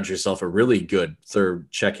think you've got yourself a really good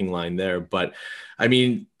third checking line there. But I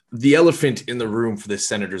mean, the elephant in the room for this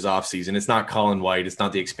Senators offseason, it's not Colin White, it's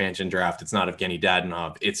not the expansion draft, it's not Evgeny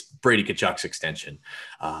Dadonov, it's Brady Tkachuk's extension.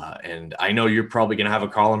 And I know you're probably going to have a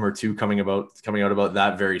column or two coming out about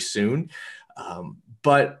that very soon.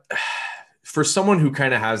 But for someone who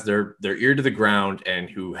kind of has their ear to the ground and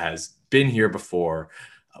who has been here before,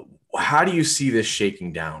 how do you see this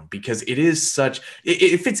shaking down? Because it is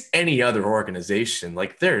if it's any other organization,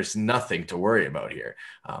 like, there's nothing to worry about here.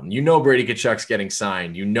 Brady Tkachuk's getting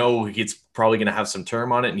signed. He's probably going to have some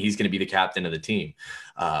term on it, and he's going to be the captain of the team.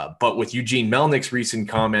 But with Eugene Melnick's recent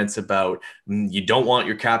comments about you don't want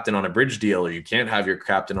your captain on a bridge deal, or you can't have your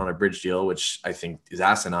captain on a bridge deal, which I think is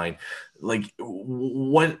asinine. Like,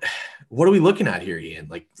 what are we looking at here, Ian?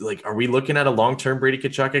 Like, are we looking at a long-term Brady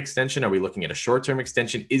Tkachuk extension? Are we looking at a short-term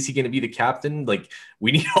extension? Is he going to be the captain? Like,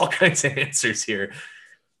 we need all kinds of answers here.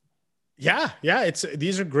 Yeah.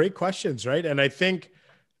 These are great questions, right? And I think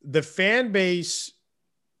the fan base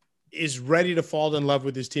is ready to fall in love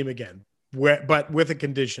with this team again, but with a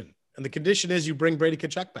condition. And the condition is you bring Brady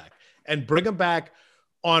Tkachuk back, and bring him back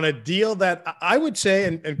on a deal that I would say,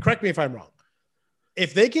 and correct me if I'm wrong,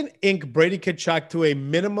 if they can ink Brady Tkachuk to a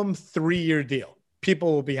minimum 3-year deal,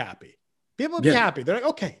 people will be happy. People will be happy. They're like,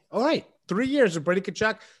 okay, all right, 3 years of Brady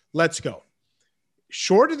Tkachuk, let's go.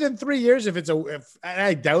 Shorter than 3 years, if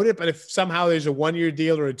I doubt it, but if somehow there's a 1-year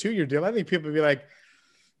deal or a 2-year deal, I think people will be like,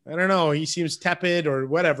 I don't know, he seems tepid or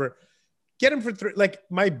whatever. Get him for 3. Like,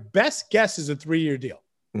 my best guess is a 3-year deal.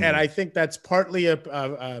 Mm-hmm. And I think that's partly a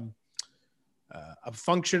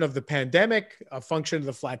function of the pandemic, a function of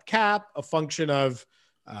the flat cap, a function of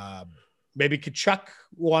maybe Tkachuk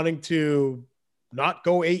wanting to not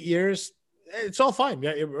go 8 years. It's all fine,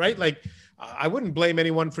 right? Like, I wouldn't blame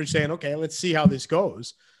anyone for saying, okay, let's see how this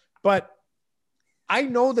goes. But I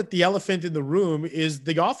know that the elephant in the room is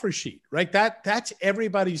the offer sheet, right? That's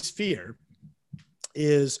everybody's fear,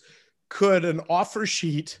 is, could an offer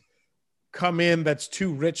sheet come in that's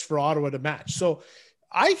too rich for Ottawa to match? So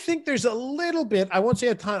I think there's a little bit, I won't say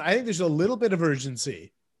a ton, I think there's a little bit of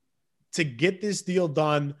urgency to get this deal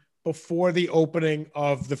done before the opening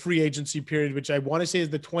of the free agency period, which I want to say is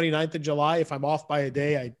the 29th of July. If I'm off by a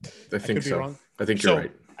day, I think could be wrong. I think you're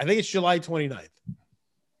right. I think it's July 29th.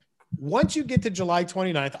 Once you get to July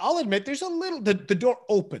 29th, I'll admit there's a little, the door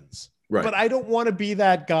opens, right? But I don't want to be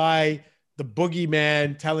that guy, the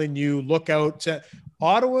boogeyman, telling you, look out.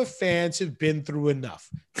 Ottawa fans have been through enough.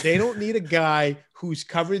 They don't need a guy who's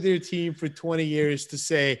covered their team for 20 years to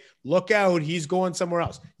say, look out, he's going somewhere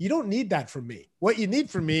else. You don't need that from me. What you need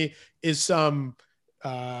from me is some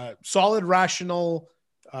solid, rational,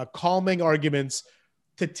 calming arguments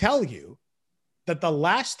to tell you that the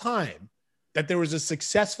last time that there was a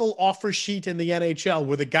successful offer sheet in the NHL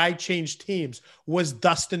where the guy changed teams was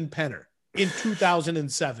Dustin Penner in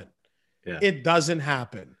 2007. Yeah. It doesn't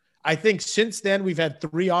happen. I think since then we've had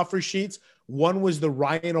 3 offer sheets. One was the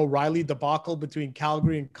Ryan O'Reilly debacle between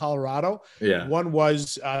Calgary and Colorado. Yeah. One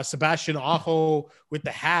was Sebastian Aho with the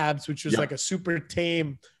Habs, which was Yep. like a super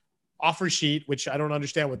tame offer sheet, which I don't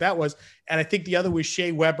understand what that was. And I think the other was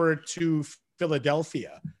Shea Weber to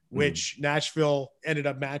Philadelphia, which Nashville ended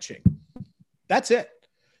up matching. That's it.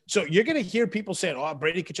 So you're going to hear people saying, oh,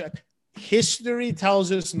 Brady Tkachuk. History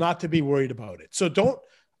tells us not to be worried about it. So don't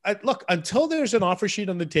look until there's an offer sheet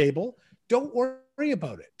on the table. Don't worry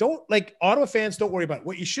about it. Don't like Ottawa fans. Don't worry about it.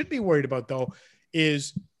 What you should be worried about though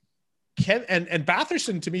is and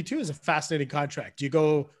Batherson to me too is a fascinating contract. Do you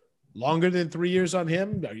go longer than 3 years on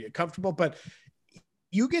him? Are you comfortable? But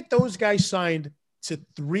you get those guys signed to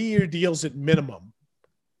 3-year deals at minimum.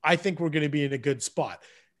 I think we're going to be in a good spot.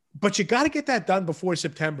 But you got to get that done before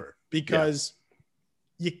September because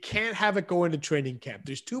you can't have it go into training camp.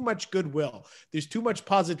 There's too much goodwill. There's too much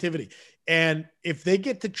positivity. And if they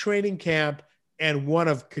get to training camp and one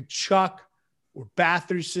of Tkachuk or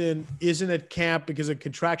Batherson isn't at camp because of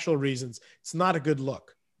contractual reasons, it's not a good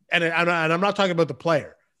look. And I'm not talking about the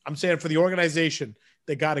player. I'm saying for the organization,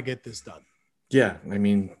 they got to get this done. Yeah, I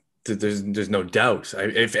mean, there's no doubt.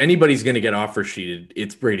 If anybody's going to get offer sheeted,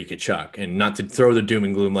 it's Brady Tkachuk, and not to throw the doom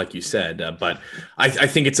and gloom like you said, but I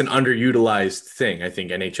think it's an underutilized thing. I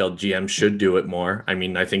think NHL GM should do it more. I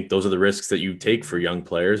mean, I think those are the risks that you take for young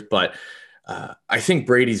players, but I think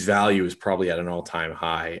Brady's value is probably at an all-time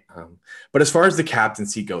high. But as far as the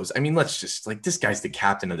captaincy goes, I mean, let's just like this guy's the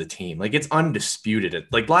captain of the team. Like it's undisputed.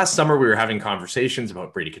 Like last summer, we were having conversations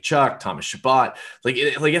about Brady Tkachuk, Thomas Chabot.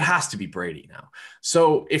 It has to be Brady now.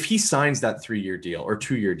 So if he signs that 3-year deal or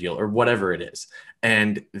 2-year deal or whatever it is,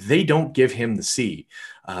 and they don't give him the C,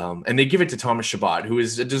 and they give it to Thomas Chabot, who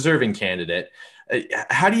is a deserving candidate,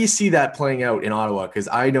 how do you see that playing out in Ottawa? Because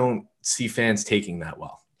I don't see fans taking that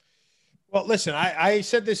well. Well, listen, I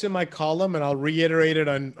said this in my column, and I'll reiterate it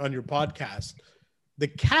on your podcast. The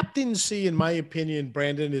captaincy, in my opinion,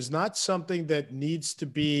 Brandon, is not something that needs to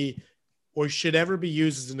be or should ever be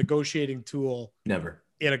used as a negotiating tool. Never.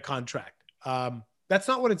 In a contract. That's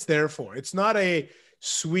not what it's there for. It's not a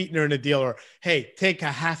sweetener in a deal or, hey, take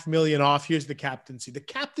 $500,000 off. Here's the captaincy. The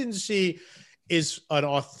captaincy is an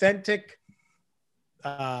authentic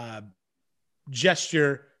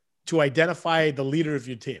gesture to identify the leader of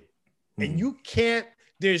your team. And you can't,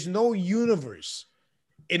 there's no universe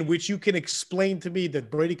in which you can explain to me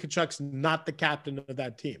that Brady Tkachuk's not the captain of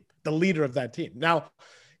that team, the leader of that team. Now,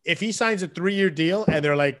 if he signs a 3-year deal and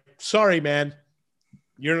they're like, sorry, man,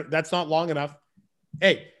 that's not long enough.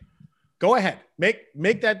 Hey, go ahead,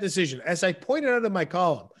 make that decision. As I pointed out in my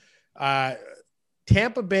column,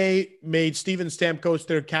 Tampa Bay made Steven Stamkos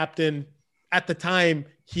their captain. At the time,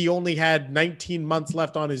 he only had 19 months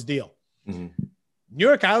left on his deal. Mm-hmm. New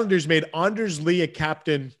York Islanders made Anders Lee a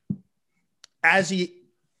captain as he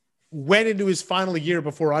went into his final year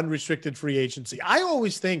before unrestricted free agency. I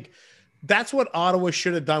always think that's what Ottawa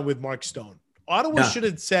should have done with Mark Stone. Ottawa should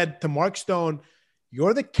have said to Mark Stone,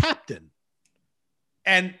 you're the captain.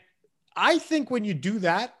 And I think when you do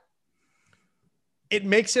that, it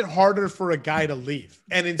makes it harder for a guy to leave.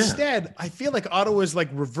 And instead, I feel like Ottawa is like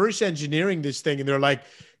reverse engineering this thing. And they're like,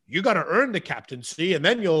 you got to earn the captaincy. And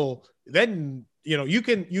then you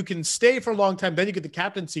can stay for a long time. Then you get the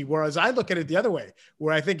captaincy. Whereas I look at it the other way,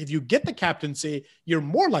 where I think if you get the captaincy, you're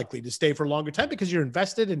more likely to stay for a longer time because you're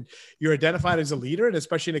invested and you're identified as a leader, and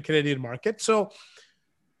especially in a Canadian market. So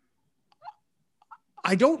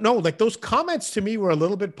I don't know. Like those comments to me were a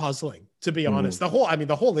little bit puzzling, to be honest. The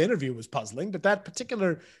whole interview was puzzling, but that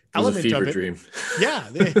particular element of it, dream.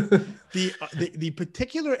 the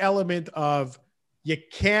particular element of you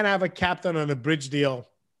can't have a captain on a bridge deal.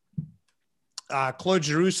 Claude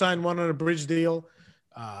Giroux signed one on a bridge deal.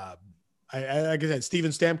 Like I said, Steven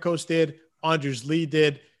Stamkos did. Anders Lee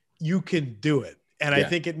did. You can do it. And I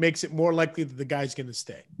think it makes it more likely that the guy's going to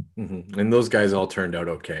stay. Mm-hmm. And those guys all turned out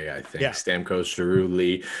okay, I think. Stamkos, Giroux,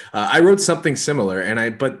 Lee. I wrote something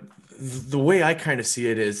similar, but the way I kind of see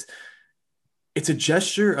it is it's a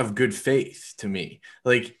gesture of good faith to me.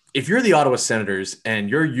 Like, if you're the Ottawa Senators and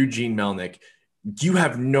you're Eugene Melnyk, you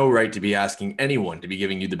have no right to be asking anyone to be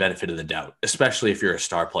giving you the benefit of the doubt, especially if you're a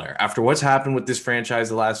star player. After what's happened with this franchise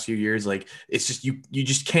the last few years, like it's just you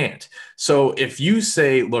just can't. So if you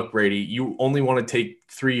say, look, Brady, you only want to take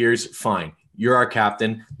 3 years, fine. You're our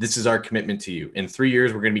captain. This is our commitment to you. In 3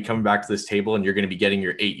 years, we're going to be coming back to this table and you're going to be getting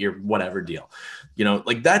your 8-year whatever deal.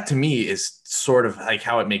 Like that to me is sort of like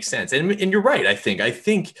how it makes sense. And you're right. I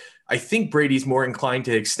think Brady's more inclined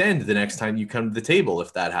to extend the next time you come to the table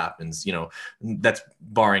if that happens. That's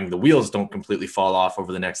barring the wheels don't completely fall off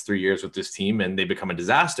over the next 3 years with this team and they become a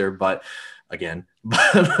disaster. But again.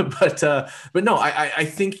 But no, I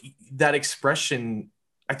think that expression,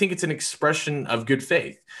 I think it's an expression of good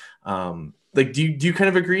faith. Like, do you kind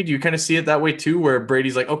of agree? Do you kind of see it that way too, where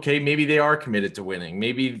Brady's like, okay, maybe they are committed to winning.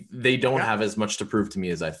 Maybe they don't Yeah. have as much to prove to me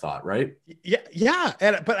as I thought, right? Yeah. Yeah.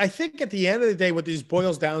 But I think at the end of the day, what this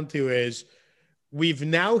boils down to is we've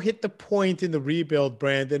now hit the point in the rebuild,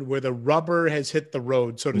 Brandon, where the rubber has hit the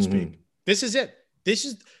road, so to speak. This is it. This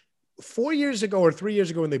is 4 years ago or 3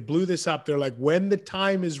 years ago when they blew this up. They're like, when the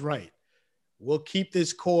time is right, we'll keep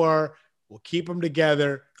this core. We'll keep them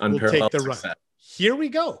together. We'll take the run. Here we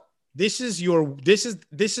go. This is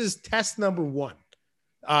test number one.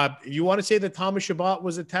 You want to say that Thomas Chabot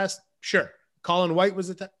was a test? Sure. Colin White was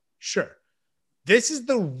a test? Sure. This is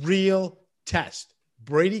the real test.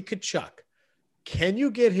 Brady Tkachuk. Can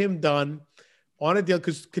you get him done on a deal?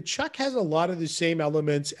 Because Tkachuk has a lot of the same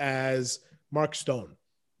elements as Mark Stone.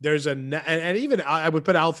 There's and even I would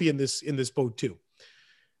put Alfie in this boat too.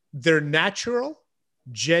 They're natural,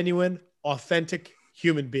 genuine, authentic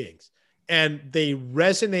human beings. And they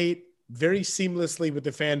resonate very seamlessly with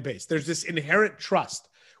the fan base. There's this inherent trust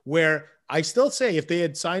where I still say if they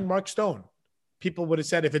had signed Mark Stone, people would have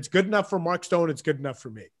said, if it's good enough for Mark Stone, it's good enough for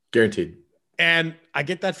me. Guaranteed. And I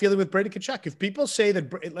get that feeling with Brady Tkachuk. If people say that,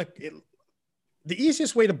 the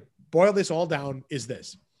easiest way to boil this all down is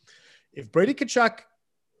this. If Brady Tkachuk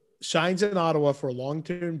signs in Ottawa for a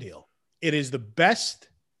long-term deal, it is the best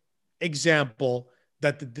example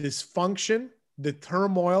that the dysfunction, the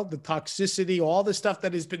turmoil, the toxicity, all the stuff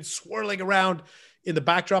that has been swirling around in the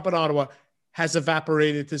backdrop in Ottawa has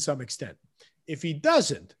evaporated to some extent. If he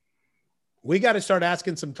doesn't, we got to start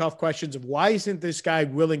asking some tough questions of why isn't this guy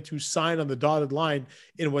willing to sign on the dotted line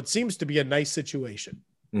in what seems to be a nice situation?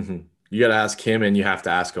 Mm-hmm. You got to ask him, and you have to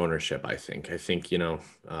ask ownership. I think,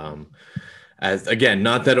 as again,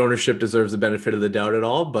 not that ownership deserves the benefit of the doubt at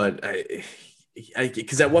all, but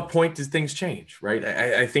because at what point does things change, right?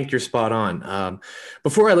 I think you're spot on.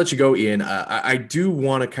 Before I let you go, Ian, I do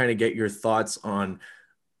want to kind of get your thoughts on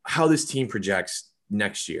how this team projects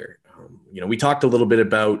next year. We talked a little bit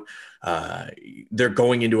about they're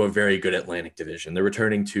going into a very good Atlantic division. They're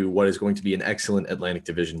returning to what is going to be an excellent Atlantic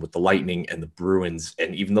division with the Lightning and the Bruins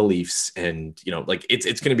and even the Leafs. And,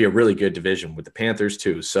 it's going to be a really good division with the Panthers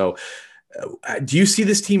too. So do you see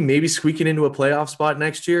this team maybe squeaking into a playoff spot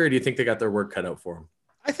next year, or do you think they got their work cut out for them?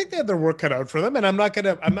 I think they have their work cut out for them. And I'm not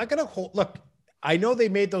going to hold, look, I know they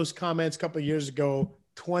made those comments a couple of years ago,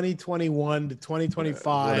 2021 to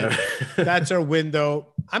 2025. That's our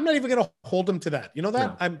window. I'm not even going to hold them to that. You know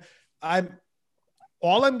that? No.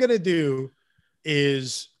 All I'm going to do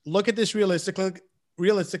is look at this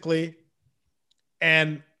realistically.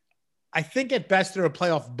 And I think at best they're a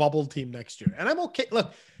playoff bubble team next year. And I'm okay.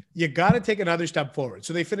 Look, you got to take another step forward.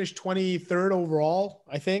 So they finished 23rd overall,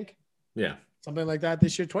 I think. Yeah. Something like that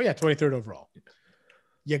this year. 23rd overall.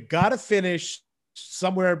 You got to finish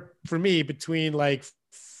somewhere for me between like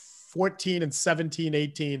 14 and 17,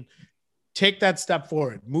 18. Take that step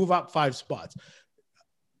forward. Move up 5 spots.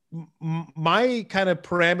 My kind of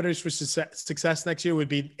parameters for success next year would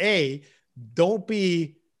be don't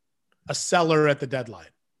be a seller at the deadline.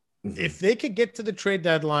 Mm-hmm. If they could get to the trade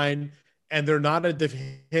deadline and they're not a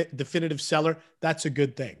definitive seller, that's a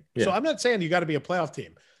good thing. Yeah. So I'm not saying you got to be a playoff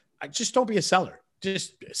team. Just don't be a seller.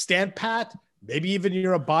 Just stand pat. Maybe even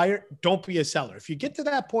you're a buyer. Don't be a seller. If you get to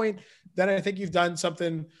that point, then I think you've done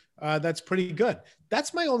something that's pretty good.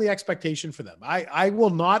 That's my only expectation for them. I will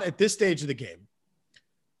not at this stage of the game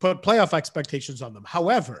put playoff expectations on them.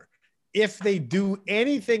 However, if they do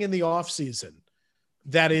anything in the offseason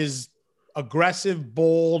that is aggressive,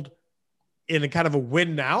 bold, in a kind of a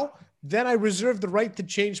win now, then I reserve the right to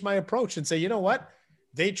change my approach and say, you know what?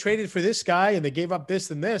 They traded for this guy and they gave up this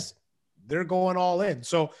and this. They're going all in.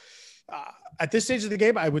 So at this stage of the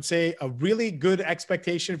game, I would say a really good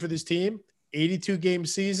expectation for this team, 82 game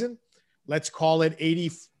season. Let's call it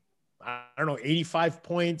 85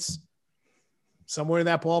 points, somewhere in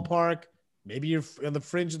that ballpark. Maybe you're on the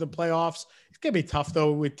fringe of the playoffs. It's going to be tough,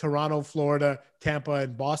 though, with Toronto, Florida, Tampa,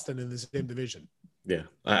 and Boston in the same division. Yeah,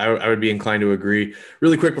 I would be inclined to agree.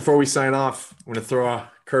 Really quick before we sign off, I'm going to throw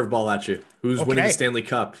a curveball at you. Who's winning the Stanley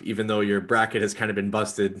Cup, even though your bracket has kind of been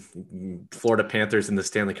busted? Florida Panthers in the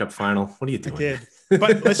Stanley Cup final. What are you doing? I did.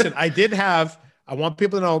 But listen, I want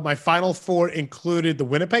people to know my final 4 included the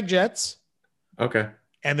Winnipeg Jets. Okay.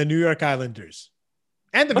 And the New York Islanders.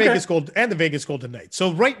 And the Vegas Golden Knights.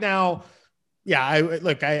 So right now, yeah,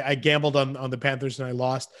 I gambled on the Panthers and I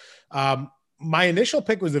lost. My initial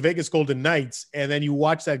pick was the Vegas Golden Knights, and then you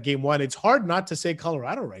watch that game 1. It's hard not to say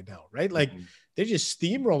Colorado right now, right? Like they're just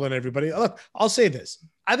steamrolling everybody. Look, I'll say this.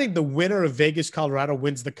 I think the winner of Vegas, Colorado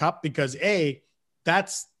wins the cup because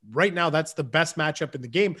that's right now, that's the best matchup in the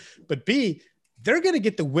game. But B, they're going to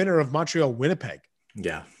get the winner of Montreal, Winnipeg.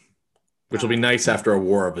 Yeah. Which will be nice after a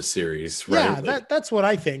war of a series, right? Yeah, that's what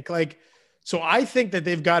I think. Like, so I think that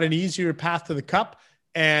they've got an easier path to the cup.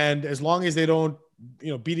 And as long as they don't,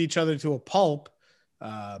 beat each other to a pulp,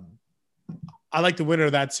 I like the winner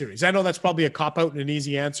of that series. I know that's probably a cop-out and an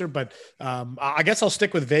easy answer, but I guess I'll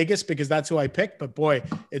stick with Vegas because that's who I picked. But boy,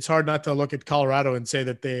 it's hard not to look at Colorado and say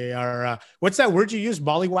that they are what's that word you use?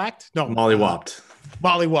 Mollywhacked? No. Mollywopped.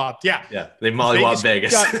 Mollywopped. Yeah. Yeah. They mollywopped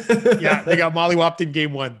Vegas. They got mollywopped in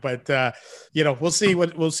game one. But we'll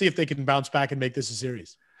see if they can bounce back and make this a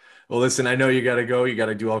series. Well, listen, I know you got to go. You got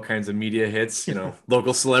to do all kinds of media hits,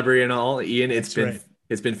 local celebrity and all. Ian, it's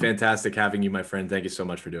been fantastic having you, my friend. Thank you so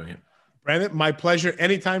much for doing it. Brandon, my pleasure.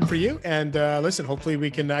 Anytime for you. And listen, hopefully we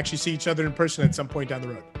can actually see each other in person at some point down the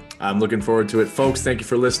road. I'm looking forward to it. Folks, thank you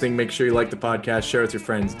for listening. Make sure you like the podcast, share with your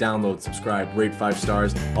friends, download, subscribe, rate 5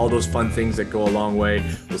 stars, all those fun things that go a long way.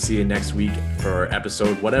 We'll see you next week for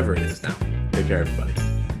episode, whatever it is now. Take care, everybody.